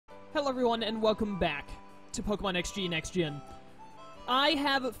Hello everyone, and welcome back to Pokemon XD Next Gen. I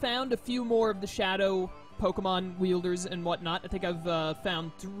have found a few more of the Shadow Pokemon wielders and whatnot. I think I've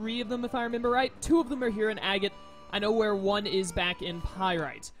found 3 of them, if I remember right. 2 of them are here in Agate. I know where 1 is back in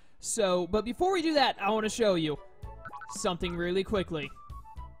Pyrite. So, but before we do that, I want to show you something really quickly.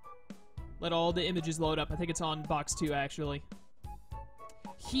 Let all the images load up. I think it's on box 2, actually.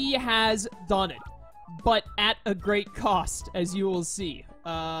 He has done it, but at a great cost, as you will see.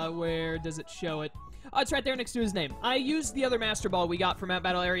 Where does it show it? Oh, it's right there next to his name. I used the other Master Ball we got from Mount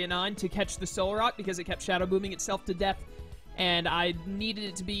Battle Area 9 to catch the Solrock because it kept Shadow Booming itself to death, and I needed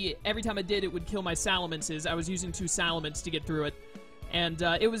it to be, every time I did, it would kill my Salamances. I was using 2 Salamence to get through it, and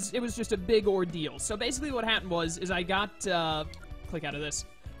it was just a big ordeal. So basically what happened was, is I got, click out of this.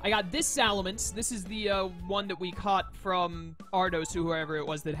 I got this Salamence. This is the one that we caught from Ardos, or whoever it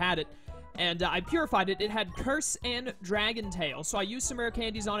was that had it. And I purified it. It had Curse and Dragon Tail. So I used some rare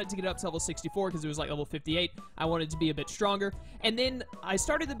candies on it to get it up to level 64 because it was like level 58. I wanted it to be a bit stronger. And then I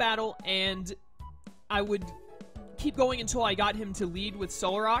started the battle, and I would keep going until I got him to lead with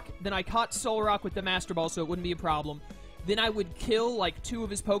Solrock. Then I caught Solrock with the Master Ball, so it wouldn't be a problem. Then I would kill like 2 of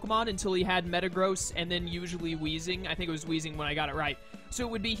his Pokemon until he had Metagross and then usually Weezing. I think it was Weezing when I got it right. So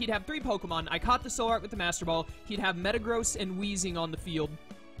it would be he'd have 3 Pokemon. I caught the Solrock with the Master Ball. He'd have Metagross and Weezing on the field.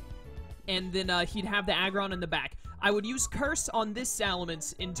 And then he'd have the Aggron in the back. I would use Curse on this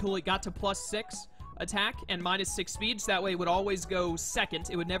Salamence until it got to +6 attack and -6 speed, so that way it would always go second.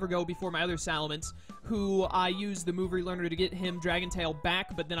 It would never go before my other Salamence, who I used the move relearner to get him Dragon Tail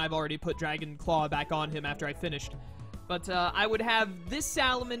back, but then I've already put Dragon Claw back on him after I finished. But I would have this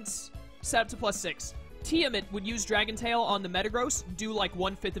Salamence set up to +6. Tiamat would use Dragon Tail on the Metagross, do like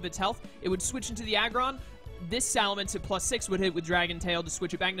 1/5 of its health. It would switch into the Aggron. This Salamence at +6 would hit with Dragon Tail to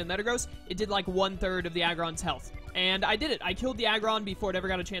switch it back into Metagross. It did like 1/3 of the Aggron's health. And I did it. I killed the Aggron before it ever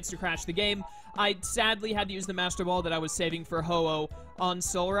got a chance to crash the game. I sadly had to use the Master Ball that I was saving for Ho-Oh on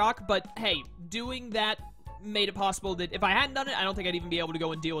Solrock, but hey, doing that made it possible that if I hadn't done it, I don't think I'd even be able to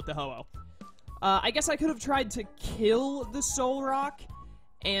go and deal with the Ho-Oh. I guess I could have tried to kill the Solrock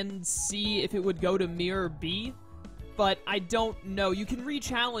and see if it would go to Mirror B, but I don't know. You can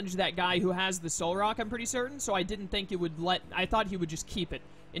re-challenge that guy who has the Solrock, I'm pretty certain, so I didn't think it would let... I thought he would just keep it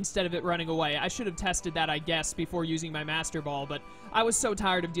instead of it running away. I should have tested that, I guess, before using my Master Ball, but I was so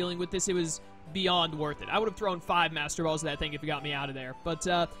tired of dealing with this, it was beyond worth it. I would have thrown 5 Master Balls at that thing if it got me out of there. But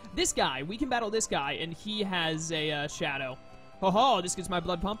this guy, we can battle this guy, and he has a Shadow. Ho-ho, this gets my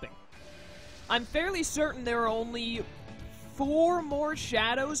blood pumping. I'm fairly certain there are only 4 more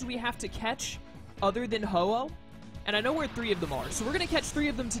Shadows we have to catch other than Ho-Oh. And I know where 3 of them are. So we're going to catch 3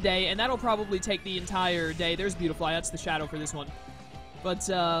 of them today, and that'll probably take the entire day. There's Beautifly. That's the Shadow for this one. But,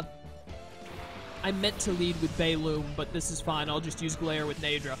 I meant to lead with Bayloom, but this is fine. I'll just use Glare with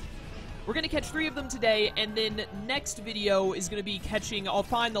Nadra. We're going to catch 3 of them today, and then next video is going to be catching... I'll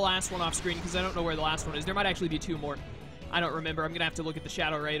find the last one off screen, because I don't know where the last one is. There might actually be 2 more. I don't remember. I'm going to have to look at the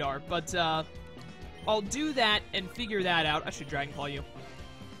Shadow Radar. But, I'll do that and figure that out. I should Dragon Claw you.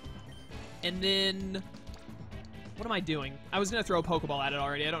 And then... What am I doing? I was going to throw a Pokeball at it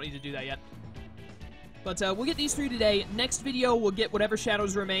already. I don't need to do that yet. But we'll get these 3 today. Next video, we'll get whatever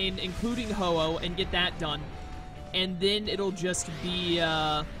Shadows remain, including Ho-Oh, and get that done. And then it'll just be,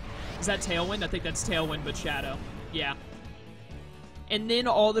 is that Tailwind? I think that's Tailwind, but Shadow. Yeah. And then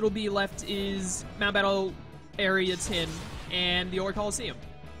all that'll be left is Mount Battle Area 10 and the Orre Colosseum.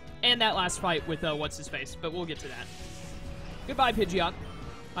 And that last fight with, what's-his-face. But we'll get to that. Goodbye, Pidgeot.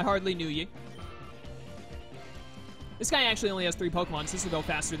 I hardly knew you. This guy actually only has 3 Pokemon, so this will go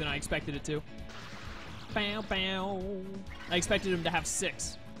faster than I expected it to. Bow, bow. I expected him to have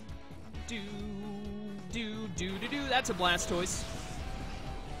 6. That's a Blastoise.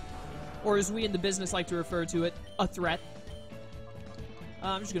 Or as we in the business like to refer to it, a threat.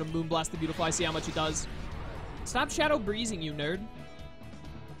 I'm just going to Moonblast the Beautifly, see how much it does. Stop Shadow Breezing, you nerd.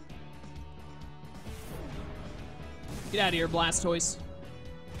 Get out of here, Blastoise.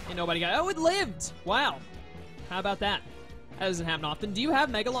 Ain't nobody got... Oh, it lived! Wow. How about that? That doesn't happen often. Do you have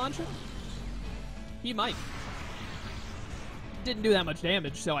Mega Launcher? He might. Didn't do that much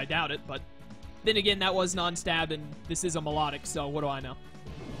damage, so I doubt it, but... Then again, that was non-stab, and this is a Melodic, so what do I know?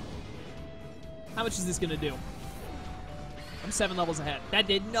 How much is this gonna do? I'm 7 levels ahead. That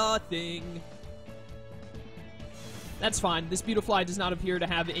did nothing. That's fine. This Beautifly does not appear to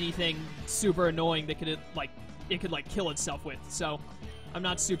have anything super annoying that could, like, it could, like, kill itself with, so I'm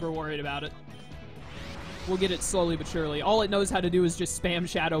not super worried about it. We'll get it slowly but surely. All it knows how to do is just spam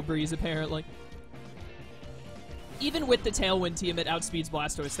Shadow Breeze, apparently. Even with the Tailwind team, it outspeeds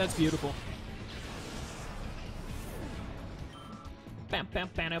Blastoise. That's beautiful. Bam, bam,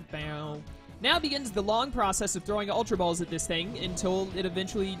 bam, bam. Now begins the long process of throwing Ultra Balls at this thing until it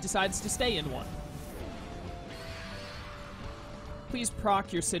eventually decides to stay in one. Please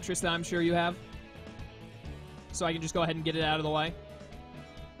proc your citrus that I'm sure you have, so I can just go ahead and get it out of the way.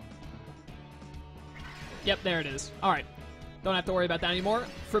 Yep, there it is. Alright. Don't have to worry about that anymore.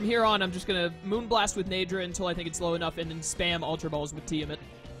 From here on, I'm just going to Moonblast with Nadra until I think it's low enough, and then spam Ultra Balls with Tiamat.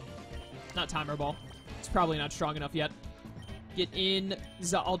 Not Timer Ball. It's probably not strong enough yet. Get in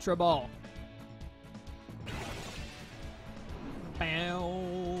the Ultra Ball. Bow,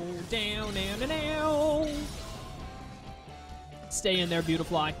 down, down, down, down. Stay in there,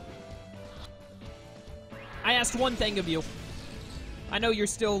 Beautifly. I asked one thing of you. I know you're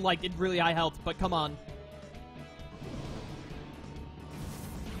still, like, in really high health, but come on.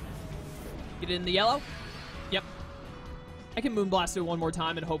 Get in the yellow? Yep. I can Moonblast it one more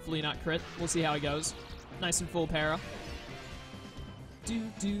time and hopefully not crit. We'll see how it goes. Nice and full para.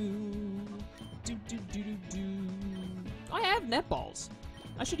 Do-do. Do-do-do-do-do. I have net balls.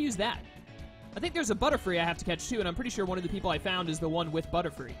 I should use that. I think there's a Butterfree I have to catch too, and I'm pretty sure one of the people I found is the one with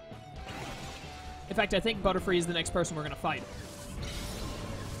Butterfree. In fact, I think Butterfree is the next person we're going to fight.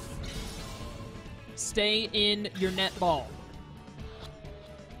 Stay in your net ball.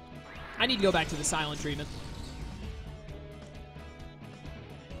 I need to go back to the silent treatment.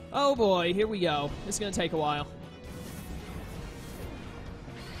 Oh boy, here we go. This is going to take a while.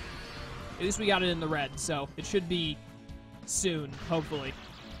 At least we got it in the red, so it should be soon, hopefully.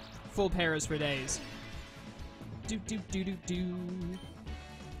 Full paras for days. Do-do-do-do-do.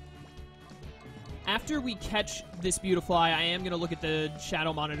 After we catch this Beautifly, I am going to look at the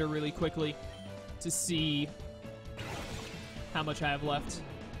Shadow Monitor really quickly to see how much I have left.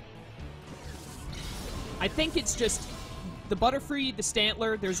 I think it's just the Butterfree, the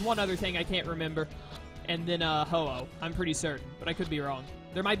Stantler, there's one other thing I can't remember, and then Ho-Oh. I'm pretty certain, but I could be wrong.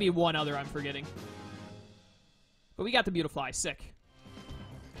 There might be one other I'm forgetting. But we got the Beautifly. Sick.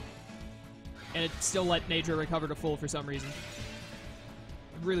 And it still let Nadra recover to full for some reason.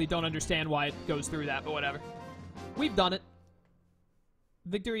 I really don't understand why it goes through that, but whatever. We've done it.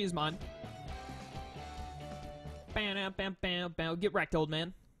 Victory is mine. Bam, bam, bam, bam. Get wrecked, old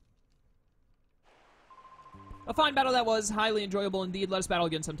man. A fine battle that was. Highly enjoyable indeed. Let us battle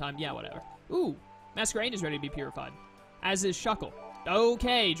again sometime. Yeah, whatever. Ooh. Masquerain is ready to be purified. As is Shuckle.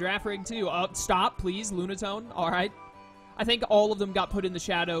 Okay, Giraffe Rig 2. Stop, please, Lunatone. Alright. I think all of them got put in the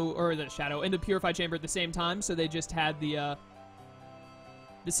shadow, or in the purified chamber at the same time, so they just had the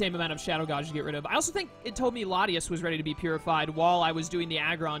same amount of Shadow Gauge to get rid of. I also think it told me Latias was ready to be purified while I was doing the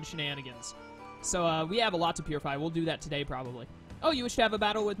Aggron shenanigans. So, we have a lot to purify. We'll do that today, probably. Oh, you wish to have a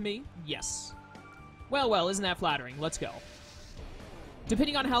battle with me? Yes. Well, well, isn't that flattering? Let's go.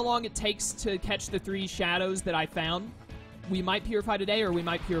 Depending on how long it takes to catch the 3 shadows that I found, we might purify today or we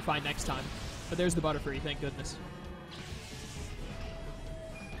might purify next time. But there's the Butterfree, thank goodness.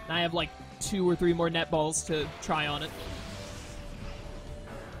 And I have like 2 or 3 more net balls to try on it.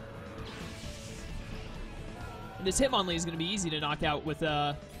 And this Hitmonlee is going to be easy to knock out with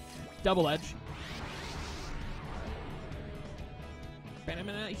Double Edge.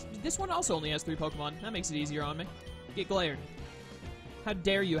 This one also only has 3 Pokemon. That makes it easier on me. Get glared. How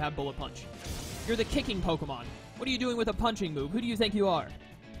dare you have Bullet Punch? You're the kicking Pokemon. What are you doing with a punching move? Who do you think you are?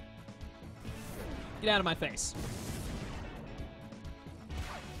 Get out of my face.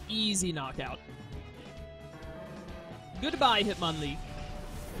 Easy knockout. Goodbye, Hitmonlee.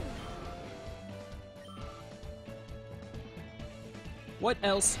 What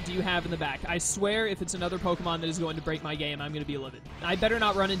else do you have in the back? I swear if it's another Pokemon that is going to break my game, I'm going to be livid. I better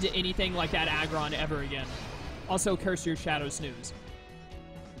not run into anything like that Aggron ever again. Also, curse your Shadow Snooze.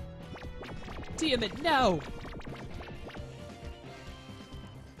 Tiamat, no!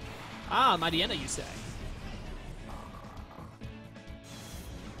 Ah, Mightyena, you say.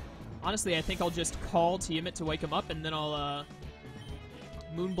 Honestly, I think I'll just call Tiamat to wake him up, and then I'll,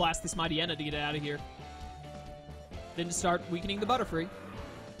 Moonblast this Mightyena to get it out of here. Then start weakening the Butterfree.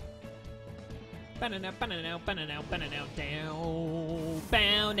 Ba-na-now, ba-na-now, ba-na-now, ba-na-now, down.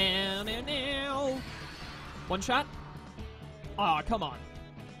 Bow, now, now, now. One shot? Aw, come on.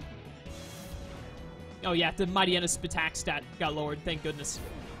 Oh, yeah, the Mightyena attack stat got lowered. Thank goodness.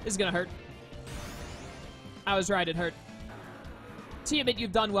 This is gonna hurt. I was right, it hurt. Tiamat,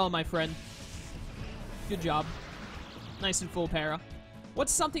 you've done well, my friend. Good job. Nice and full para.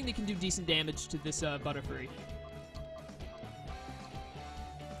 What's something that can do decent damage to this Butterfree?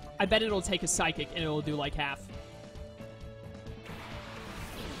 I bet it'll take a Psychic and it'll do like half.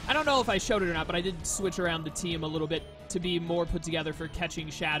 I don't know if I showed it or not, but I did switch around the team a little bit to be more put together for catching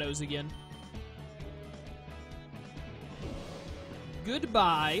shadows again.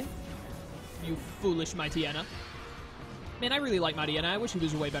 Goodbye, you foolish Mightyena. Man, I really like Mightyena. I wish he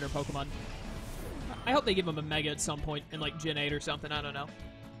was a way better Pokemon. I hope they give him a Mega at some point in, like, Gen 8 or something. I don't know.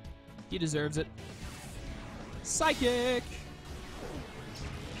 He deserves it. Psychic!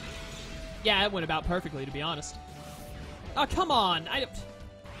 Yeah, it went about perfectly, to be honest. Oh, come on! I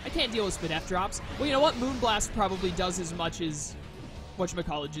can't deal with Spit F drops. Well, you know what? Moonblast probably does as much as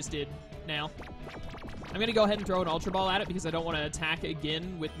whatchamacallit just did now. I'm going to go ahead and throw an Ultra Ball at it because I don't want to attack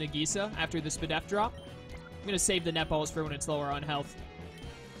again with Nagisa after the Spit F drop. I'm going to save the Net Balls for when it's lower on health.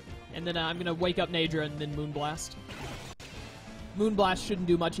 And then I'm going to wake up Nadra and then Moonblast. Moonblast shouldn't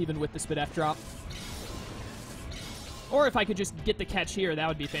do much even with the Spit F drop. Or if I could just get the catch here, that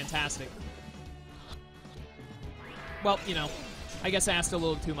would be fantastic. Well, you know, I guess I asked a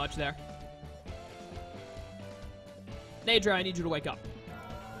little too much there. Nadra, I need you to wake up.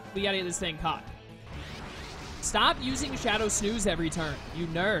 We gotta get this thing caught. Stop using Shadow Snooze every turn, you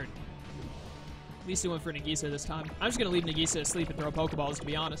nerd. At least he went for Nagisa this time. I'm just gonna leave Nagisa asleep and throw Pokeballs, to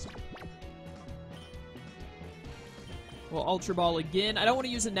be honest. We'll Ultra Ball again. I don't want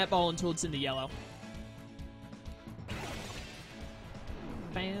to use a Net Ball until it's in the yellow.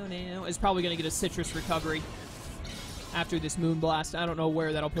 It's probably gonna get a Citrus Recovery after this Moonblast. I don't know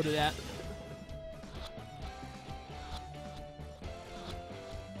where that'll put it at.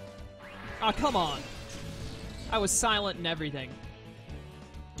 Ah, come on. I was silent and everything.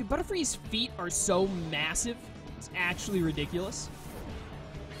 Dude, Butterfree's feet are so massive. It's actually ridiculous.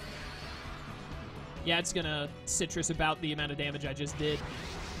 Yeah, it's gonna Citrus about the amount of damage I just did.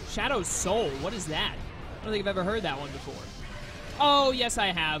 Shadow Soul, what is that? I don't think I've ever heard that one before. Oh, yes, I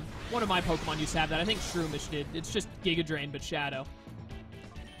have. One of my Pokemon used to have that. I think Shroomish did. It's just Giga Drain, but Shadow.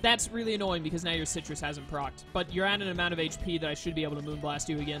 That's really annoying because now your Citrus hasn't procced. But you're at an amount of HP that I should be able to Moonblast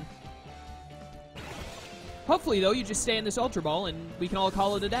you again. Hopefully, though, you just stay in this Ultra Ball and we can all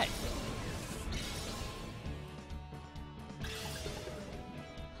call it a day.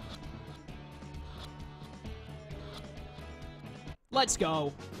 Let's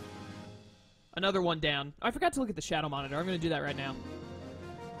go. Another one down. I forgot to look at the Shadow Monitor. I'm going to do that right now.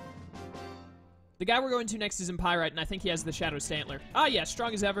 The guy we're going to next is in Pyrite, and I think he has the Shadow Stantler. Ah, yeah,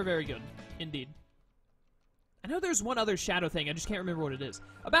 strong as ever. Very good. Indeed. I know there's one other Shadow thing. I just can't remember what it is.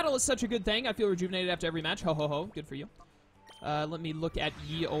 A battle is such a good thing. I feel rejuvenated after every match. Ho, ho, ho. Good for you. Let me look at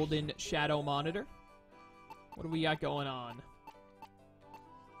Ye Olden Shadow Monitor. What do we got going on?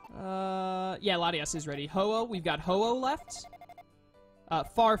 Yeah, Latias is ready. Ho-Oh. We've got Ho-Oh left.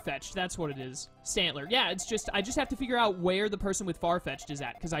 Farfetch'd, that's what it is. Stantler. Yeah, it's just, I just have to figure out where the person with Farfetch'd is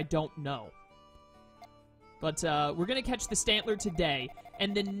at, because I don't know. But, we're gonna catch the Stantler today,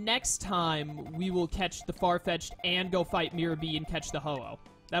 and then next time, we will catch the Farfetch'd and go fight Mirror B and catch the Ho-Oh.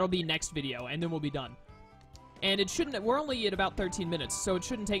 That'll be next video, and then we'll be done. And it shouldn't, we're only at about 13 minutes, so it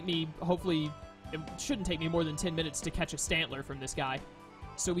shouldn't take me, hopefully, it shouldn't take me more than 10 minutes to catch a Stantler from this guy.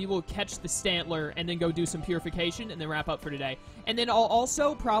 So we will catch the Stantler and then go do some purification and then wrap up for today. And then I'll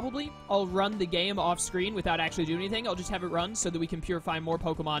also probably, I'll run the game off screen without actually doing anything. I'll just have it run so that we can purify more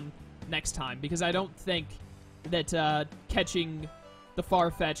Pokemon next time. Because I don't think that catching the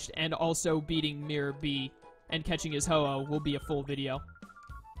Farfetch'd and also beating Mirror B and catching his Ho-Oh will be a full video.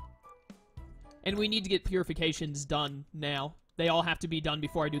 And we need to get purifications done now. They all have to be done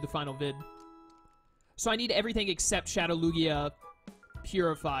before I do the final vid. So I need everything except Shadow Lugia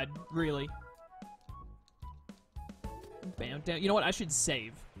purified, really. Bam, down. You know what? I should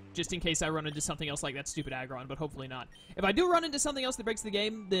save, just in case I run into something else like that stupid Aggron, but hopefully not. If I do run into something else that breaks the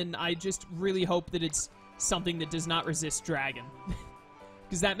game, then I just really hope that it's something that does not resist Dragon.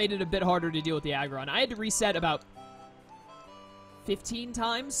 Because that made it a bit harder to deal with the Aggron. I had to reset about 15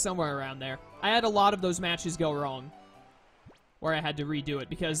 times, somewhere around there. I had a lot of those matches go wrong, where I had to redo it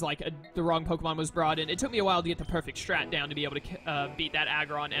because, like, the wrong Pokemon was brought in. It took me a while to get the perfect strat down to be able to beat that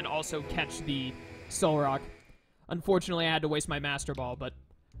Aggron and also catch the Solrock. Unfortunately, I had to waste my Master Ball, but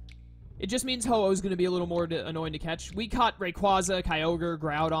it just means Ho-Oh's going to be a little more annoying to catch. We caught Rayquaza, Kyogre,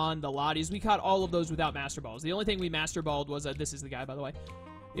 Groudon, the Lotties. We caught all of those without Master Balls. The only thing we Master Balled was... this is the guy, by the way.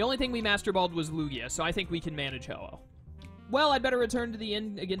 The only thing we Master Balled was Lugia, so I think we can manage Ho-Oh. Well, I'd better return to the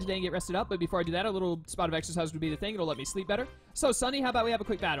inn again today and get rested up, but before I do that, a little spot of exercise would be the thing. It'll let me sleep better. So, Sunny, how about we have a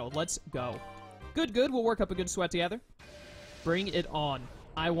quick battle? Let's go. Good, good. We'll work up a good sweat together. Bring it on.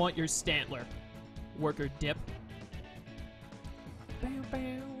 I want your Stantler. Worker dip. Bow,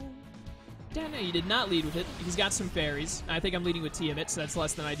 bow. Damn, no, you did not lead with it. He's got some fairies. I think I'm leading with Tiamat, so that's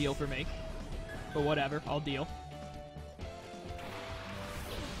less than ideal for me. But whatever. I'll deal.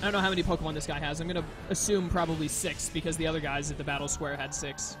 I don't know how many Pokemon this guy has. I'm going to assume probably 6, because the other guys at the Battle Square had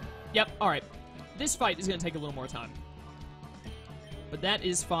 6. Yep, alright. This fight is going to take a little more time. But that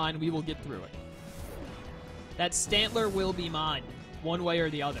is fine. We will get through it. That Stantler will be mine, one way or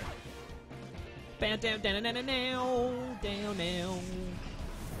the other. Down, down, down, down, down, down, down.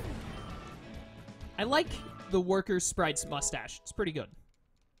 I like the Worker Sprite's mustache. It's pretty good.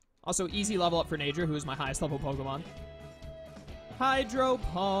 Also, easy level up for Nature, who is my highest level Pokemon. Hydro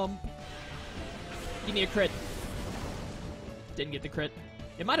Pump. Give me a crit. Didn't get the crit.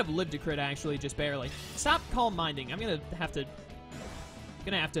 It might have lived a crit, actually, just barely. Stop Calm Minding. I'm gonna have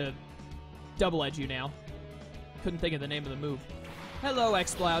to double edge you now. Couldn't think of the name of the move. Hello,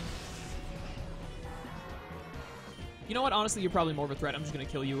 Exploud. You know what? Honestly, you're probably more of a threat. I'm just gonna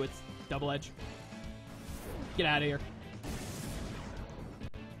kill you with double edge. Get out of here.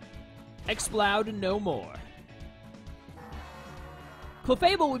 Exploud no more.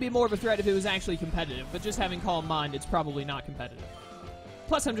 Clefable would be more of a threat if it was actually competitive, but just having Calm Mind, it's probably not competitive.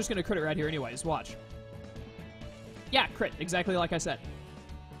 Plus, I'm just gonna crit it right here anyways. Watch. Yeah, crit. Exactly like I said.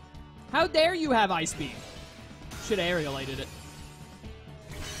 How dare you have Ice Beam? Should have aerialated it.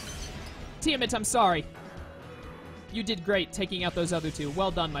 Tiamat, I'm sorry. You did great taking out those other two.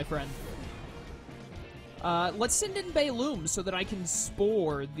 Well done, my friend. Let's send in Bayloom so that I can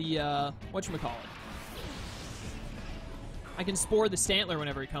spore the, whatchamacallit. I can spore the Stantler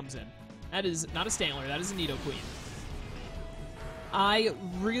whenever he comes in. That is not a Stantler, that is a Nidoqueen. I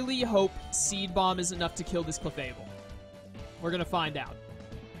really hope Seed Bomb is enough to kill this Clefable. We're gonna find out.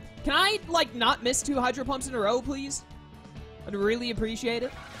 Can I, like, not miss 2 Hydro Pumps in a row, please? I'd really appreciate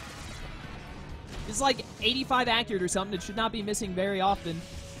it. It's like 85 accurate or something. It should not be missing very often.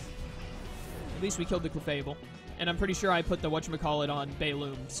 At least we killed the Clefable. And I'm pretty sure I put the whatchamacallit on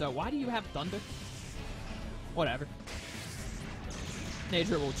Bayloom. So why do you have Thunder? Whatever.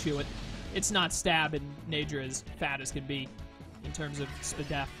 Nature will chew it. It's not Stab, and Nature is fat as can be in terms of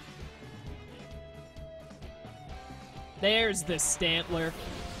Spadef. There's the Stantler.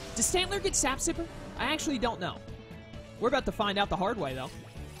 Does Stantler get Sap Sipper? I actually don't know. We're about to find out the hard way, though.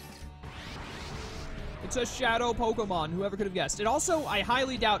 It's a Shadow Pokemon. Whoever could have guessed. It also, I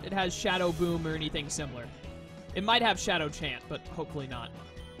highly doubt it has Shadow Boom or anything similar. It might have Shadow Chant, but hopefully not.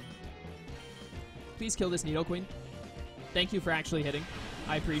 Please kill this Nidoqueen. Thank you for actually hitting.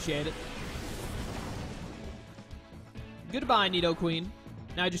 I appreciate it. Goodbye, Nidoqueen.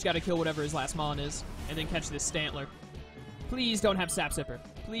 Now I just gotta kill whatever his last Mon is, and then catch this Stantler. Please don't have Sap Sipper.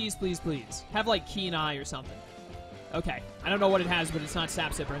 Please, please, please. Have, like, Keen Eye or something. Okay. I don't know what it has, but it's not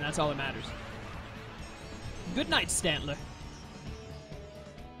Sap Sipper, and that's all that matters. Good night, Stantler.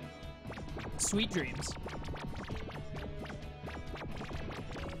 Sweet dreams.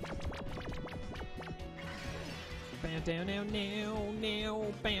 Bow down, now, now, now,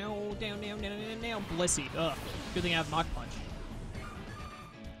 bow down, now, now, now, now. Blissey. Ugh. Good thing I have Mach Punch.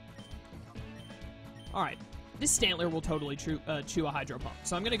 Alright. This Stantler will totally chew a Hydro Pump.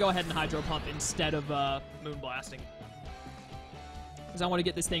 So I'm going to go ahead and Hydro Pump instead of Moon Blasting. Because I want to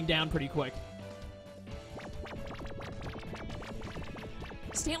get this thing down pretty quick.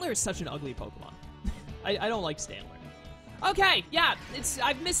 Stantler is such an ugly Pokemon. I don't like Stantler. Okay, yeah,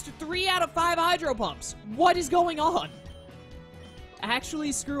 I've missed 3 out of 5 Hydro Pumps. What is going on?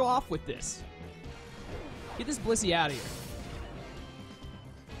 Actually, screw off with this. Get this Blissey out of here.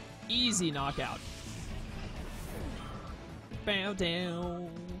 Easy knockout. Bow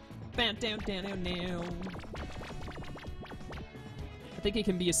down. Bow down, down, down, down. I think it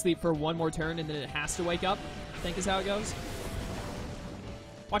can be asleep for 1 more turn and then it has to wake up, I think is how it goes.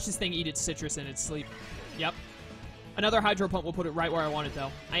 Watch this thing eat its citrus in its sleep. Yep. Another Hydro Pump will put it right where I want it, though.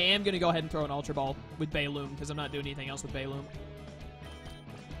 I am going to go ahead and throw an Ultra Ball with Bayloom, because I'm not doing anything else with Bayloom.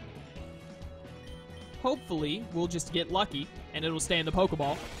 Hopefully, we'll just get lucky, and it'll stay in the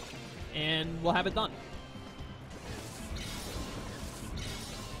Pokeball, and we'll have it done.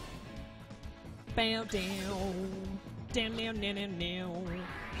 Bow down. Down, down, down, down, down.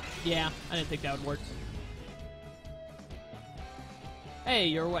 Yeah, I didn't think that would work. Hey,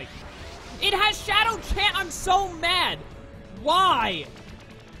 you're awake. It has Shadow Chant! I'm so mad! Why?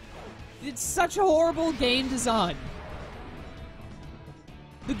 It's such a horrible game design.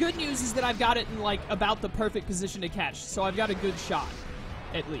 The good news is that I've got it in, like, about the perfect position to catch, so I've got a good shot,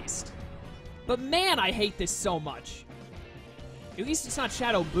 at least. But man, I hate this so much. At least it's not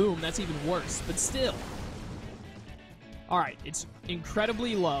Shadow Boom, that's even worse, but still. Alright, it's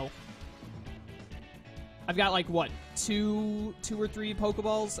incredibly low. I've got, like, what, two or three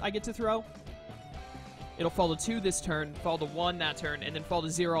Pokeballs I get to throw? It'll fall to 2 this turn, fall to 1 that turn, and then fall to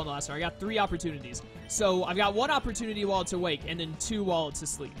 0 on the last turn. I got 3 opportunities. So I've got 1 opportunity while it's awake, and then 2 while it's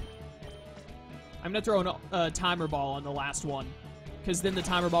asleep. I'm going to throw a Timer Ball on the last one, because then the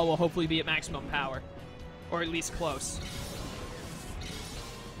Timer Ball will hopefully be at maximum power. Or at least close.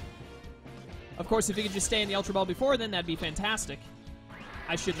 Of course, if he could just stay in the Ultra Ball before then, that'd be fantastic.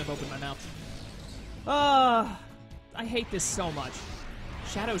 I shouldn't have opened my mouth. I hate this so much.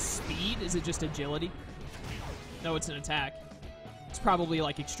 Shadow Speed? Is it just agility? No, it's an attack. It's probably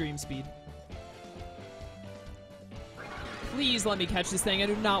like extreme speed. Please let me catch this thing. I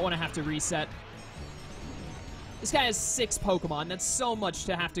do not want to have to reset. This guy has 6 Pokemon. That's so much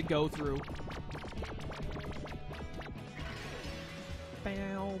to have to go through.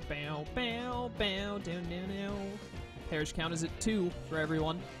 Bow, bow, bow, bow, down, down, down. Parish count is at 2 for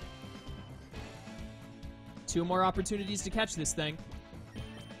everyone. 2 more opportunities to catch this thing.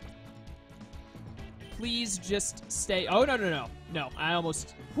 Please just stay. Oh, no, no, no. No, I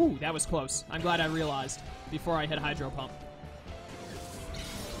almost... Whew, that was close. I'm glad I realized before I hit Hydro Pump.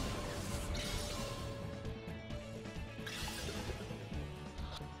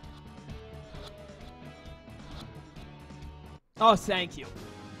 Oh, thank you.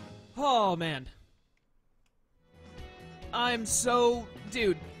 Oh, man. I'm so...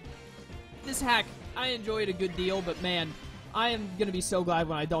 Dude, this hack, I enjoy it a good deal, but man, I am going to be so glad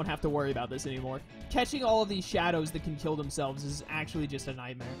when I don't have to worry about this anymore. Catching all of these shadows that can kill themselves is actually just a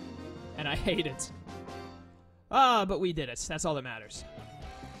nightmare, and I hate it. But we did it. That's all that matters.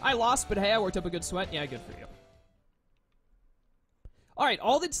 I lost, but hey, I worked up a good sweat. Yeah, good for you. Alright,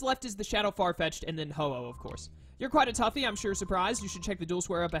 all that's left is the Shadow Farfetch'd and then Ho-Oh, of course. You're quite a toughie, I'm sure surprised. You should check the dual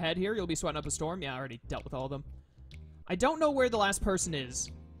square up ahead here. You'll be sweating up a storm. Yeah, I already dealt with all of them. I don't know where the last person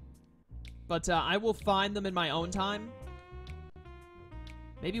is, but I will find them in my own time.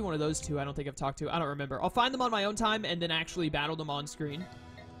 Maybe one of those two I don't think I've talked to. I don't remember. I'll find them on my own time and then actually battle them on screen.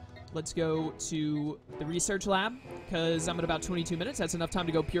 Let's go to the research lab, because I'm at about 22 minutes. That's enough time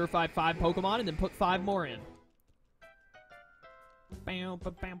to go purify 5 Pokemon and then put 5 more in.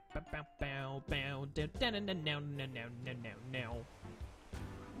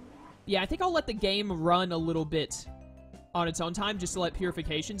 Yeah, I think I'll let the game run a little bit on its own time just to let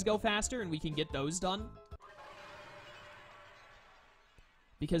purifications go faster and we can get those done.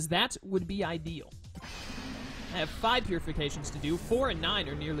 Because that would be ideal. I have 5 purifications to do. 4 and 9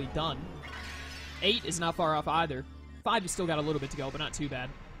 are nearly done. 8 is not far off either. 5 has still got a little bit to go, but not too bad.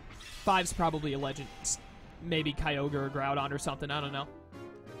 5's probably a legend. Maybe Kyogre or Groudon or something. I don't know.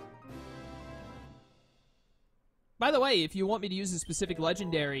 By the way, if you want me to use a specific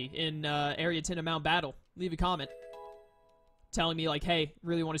legendary in Area 10 of Mount Battle, leave a comment. Telling me, like, hey,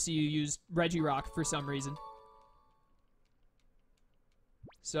 really want to see you use Regirock for some reason.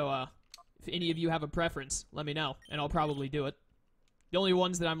 So, if any of you have a preference, let me know, and I'll probably do it. The only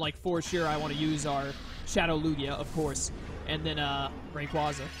ones that I'm, like, for sure I want to use are Shadow Lugia, of course, and then,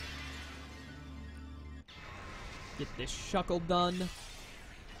 Rayquaza. Get this Shuckle done.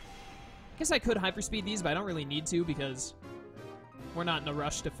 Guess I could hyperspeed these, but I don't really need to because we're not in a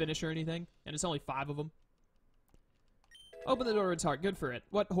rush to finish or anything, and it's only 5 of them. Open the door to its heart. Good for it.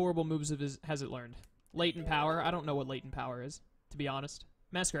 What horrible moves has it learned? Latent Power. I don't know what Latent Power is, to be honest.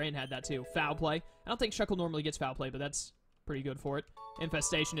 Masquerain had that too. Foul Play. I don't think Shuckle normally gets Foul Play, but that's pretty good for it.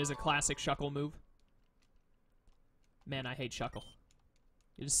 Infestation is a classic Shuckle move. Man, I hate Shuckle.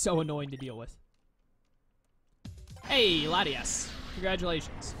 It is so annoying to deal with. Hey, Latias.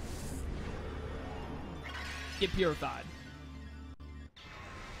 Congratulations. Get purified.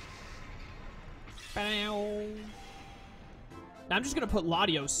 Bow. Now I'm just going to put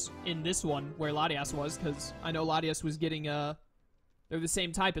Latios in this one where Latias was, because I know Latias was getting, they're the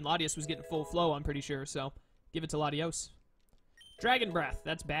same type, and Latias was getting full flow, I'm pretty sure, so give it to Latios. Dragon Breath,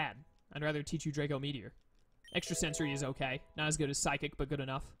 that's bad. I'd rather teach you Draco Meteor. Extrasensory is okay. Not as good as Psychic, but good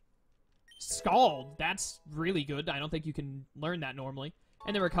enough. Scald, that's really good. I don't think you can learn that normally.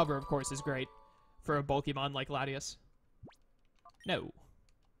 And then Recover, of course, is great for a Bulkymon like Latias. No.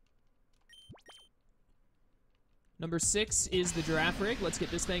 Number 6 is the Giraffe Rig. Let's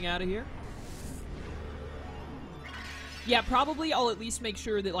get this thing out of here. Yeah, probably I'll at least make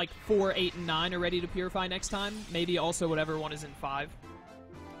sure that, like, 4, 8, and 9 are ready to purify next time. Maybe also whatever one is in 5.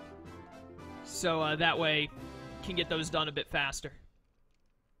 So, that way, can get those done a bit faster.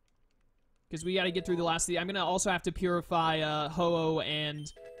 Because we got to get through the last of the... I'm going to also have to purify Ho-Oh and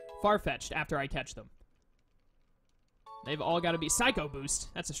Farfetch'd after I catch them. They've all got to be... Psycho Boost.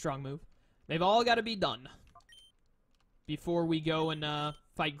 That's a strong move. They've all got to be done before we go and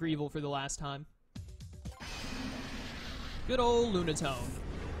fight Greevil for the last time. Good old Lunatone.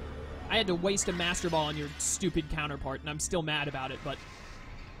 I had to waste a Master Ball on your stupid counterpart, and I'm still mad about it, but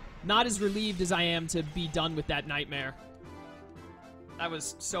not as relieved as I am to be done with that nightmare. That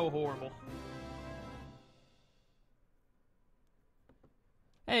was so horrible.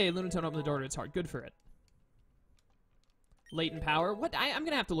 Hey, Lunatone opened the door to its heart. Good for it. Latent power. What? I'm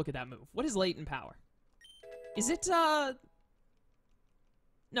gonna have to look at that move. What is latent power? Is it,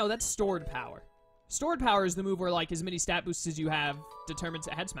 No, that's stored power. Stored power is the move where, like, as many stat boosts as you have determines...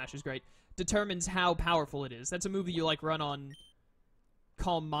 Head Smash is great. Determines how powerful it is. That's a move that you, like, run on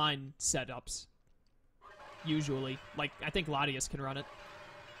Calm Mind setups. Usually. Like, I think Latias can run it.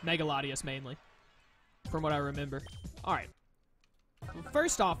 Mega Latias, mainly. From what I remember. Alright. Well,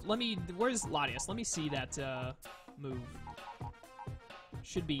 first off, let me... Where's Latias? Let me see that, move.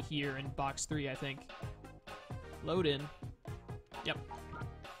 Should be here in box 3, I think. Load in. Yep.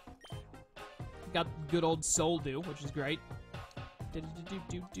 Got good old Soul Dew, which is great.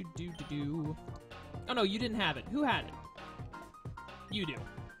 Oh no, you didn't have it. Who had it? You do.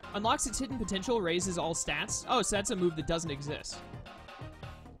 Unlocks its hidden potential, raises all stats. Oh, so that's a move that doesn't exist.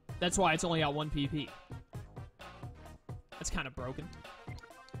 That's why it's only got 1 PP. That's kind of broken.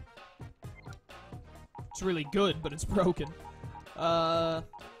 It's really good, but it's broken.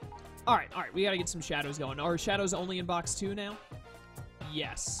 Alright, we gotta get some shadows going. Are shadows only in box 2 now?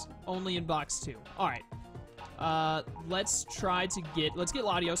 Yes, only in box 2. Alright. Let's get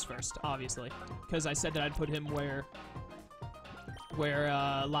Latios first, obviously. Because I said that I'd put him where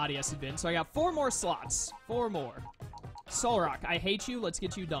Latias had been. So I got 4 more slots. 4 more. Solrock, I hate you. Let's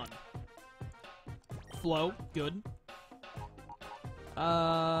get you done. Flow, good.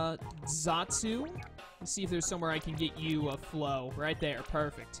 Zatsu. Let's see if there's somewhere I can get you a flow. Right there,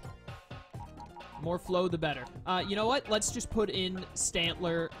 perfect. More flow, the better. You know what? Let's just put in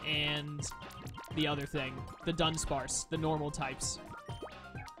Stantler and the other thing. The Dunsparce, the normal types.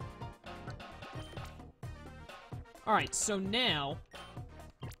 Alright, so now...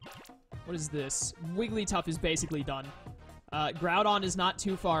 What is this? Wigglytuff is basically done. Groudon is not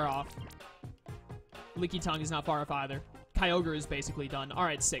too far off. Lickitung is not far off either. Kyogre is basically done.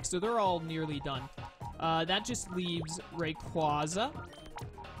 Alright, 6. So they're all nearly done. That just leaves Rayquaza,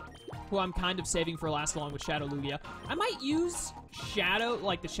 who I'm kind of saving for last along with Shadow Lugia. I might use Shadow,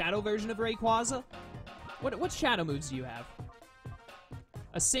 like the Shadow version of Rayquaza. What Shadow moves do you have?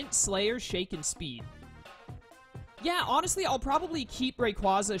 Ascent, Slayer, Shake, and Speed. Yeah, honestly, I'll probably keep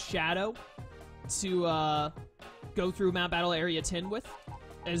Rayquaza Shadow to go through Mount Battle Area 10 with,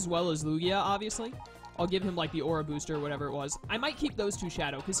 as well as Lugia, obviously. I'll give him, like, the Aura Booster or whatever it was. I might keep those 2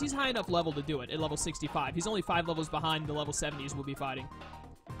 Shadow, because he's high enough level to do it at level 65. He's only 5 levels behind the level 70s we'll be fighting.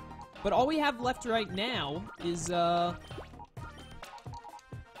 But all we have left right now is,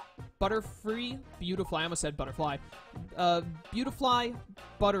 Butterfree, Beautifly, I almost said Butterfly. Beautifly,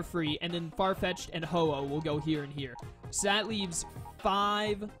 Butterfree, and then Farfetch'd and Ho-Oh will go here and here. So that leaves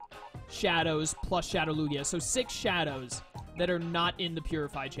 5 Shadows plus Shadow Lugia. So 6 Shadows that are not in the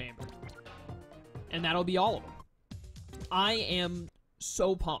Purified Chamber. And that'll be all of them. I am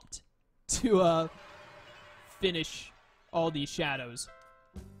so pumped to, finish all these Shadows.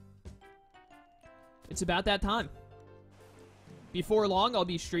 It's about that time. Before long, I'll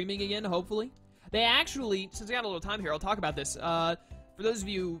be streaming again, hopefully. They actually, since I got a little time here, I'll talk about this. For those of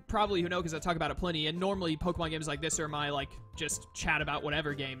you probably who know, because I talk about it plenty, and normally Pokemon games like this are my, like, just chat about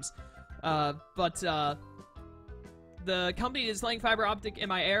whatever games. The company that's laying fiber optic in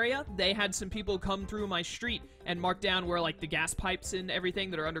my area, they had some people come through my street and mark down where, like, the gas pipes and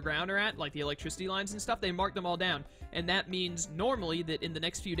everything that are underground are at, like the electricity lines and stuff. They marked them all down. And that means normally that in the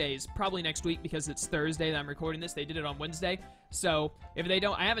next few days, probably next week because it's Thursday that I'm recording this, they did it on Wednesday. So if they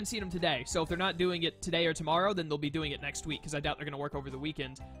don't, I haven't seen them today. So if they're not doing it today or tomorrow, then they'll be doing it next week because I doubt they're going to work over the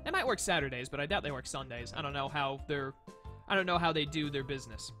weekend. They might work Saturdays, but I doubt they work Sundays. I don't know how they do their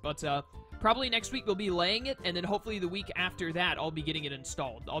business. But, probably next week they'll be laying it, and then hopefully the week after that I'll be getting it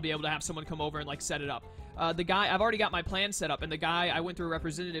installed. I'll be able to have someone come over and, like, set it up. The guy, I've already got my plan set up, and the guy, I went through a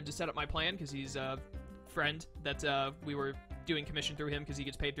representative to set up my plan because he's a friend that we were doing commission through him because he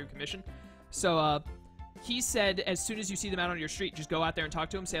gets paid through commission. So, he said as soon as you see them out on your street, just go out there and talk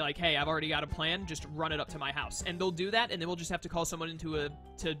to them, say, like, hey, I've already got a plan, just run it up to my house. And they'll do that, and then we'll just have to call someone to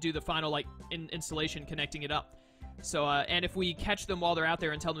do the final, like, installation, connecting it up. So, and if we catch them while they're out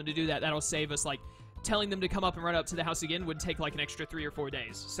there and tell them to do that, that'll save us, like, telling them to come up and run up to the house again would take, like, an extra 3 or 4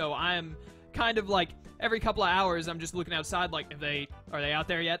 days. So I'm kind of, like, every couple of hours, I'm just looking outside, like, are they out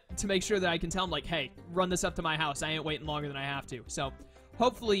there yet? To make sure that I can tell them, like, hey, run this up to my house. I ain't waiting longer than I have to. So,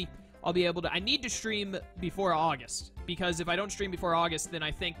 hopefully, I'll be able to... I need to stream before August, because if I don't stream before August, then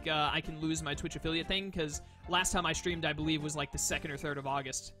I think I can lose my Twitch affiliate thing, because last time I streamed, I believe, was, like, the 2nd or 3rd of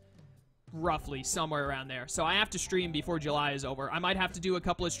August. Roughly, somewhere around there. So I have to stream before July is over. I might have to do a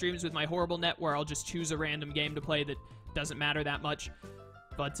couple of streams with my horrible net where I'll just choose a random game to play that doesn't matter that much.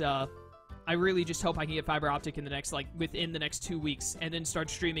 But, I really just hope I can get fiber optic in the next, like, within the next 2 weeks, and then start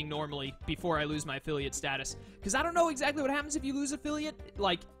streaming normally before I lose my affiliate status. Because I don't know exactly what happens if you lose affiliate,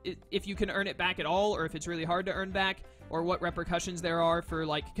 like, if you can earn it back at all, or if it's really hard to earn back, or what repercussions there are for,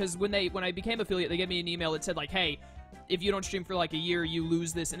 like, because when I became affiliate, they gave me an email that said, like, hey, if you don't stream for, like, a year, you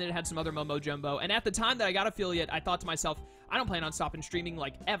lose this, and then it had some other mumbo-jumbo. And at the time that I got affiliate, I thought to myself, I don't plan on stopping streaming,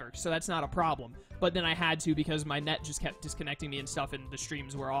 like, ever, so that's not a problem. But then I had to because my net just kept disconnecting me and stuff, and the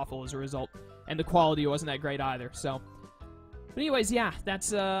streams were awful as a result. And the quality wasn't that great either, so. But anyways, yeah,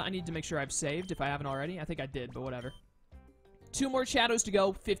 that's, I need to make sure I've saved if I haven't already. I think I did, but whatever. 2 more shadows to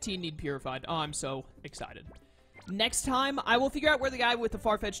go, 15 need purified. Oh, I'm so excited. Next time, I will figure out where the guy with the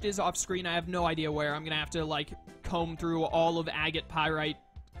Farfetch'd is off screen. I have no idea where. I'm gonna have to, like, comb through all of Agate, Pyrite,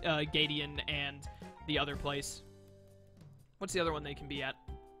 Gadian, and the other place. What's the other one they can be at?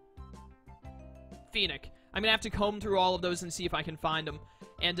 Phoenix. I'm gonna have to comb through all of those and see if I can find them.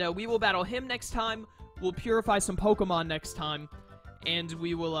 And we will battle him next time. We'll purify some Pokemon next time. And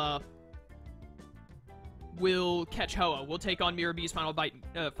we will, we'll catch Ho-Oh. We'll take on Mirror B's final fight,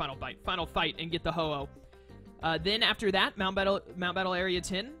 and get the Ho-Oh. Then after that, Mount Battle Area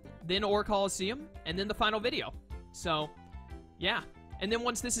 10, then Orre Colosseum, and then the final video. So, yeah. And then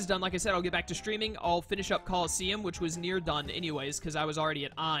once this is done, like I said, I'll get back to streaming. I'll finish up Colosseum, which was near done anyways, because I was already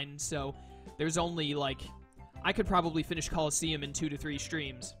at Ein, so there's only, like, I could probably finish Colosseum in 2 to 3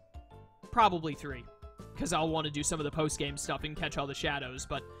 streams. Probably 3, because I'll want to do some of the post-game stuff and catch all the shadows,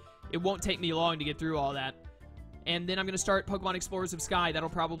 but it won't take me long to get through all that. And then I'm going to start Pokemon Explorers of Sky. That'll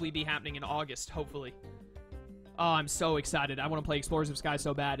probably be happening in August, hopefully. Oh, I'm so excited. I want to play Explorers of Sky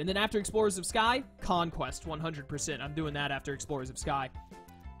so bad. And then after Explorers of Sky, Conquest, 100%. I'm doing that after Explorers of Sky.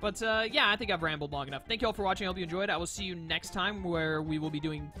 But, yeah, I think I've rambled long enough. Thank you all for watching. I hope you enjoyed. I will see you next time where we will be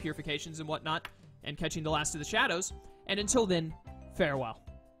doing purifications and whatnot and catching the last of the shadows. And until then, farewell.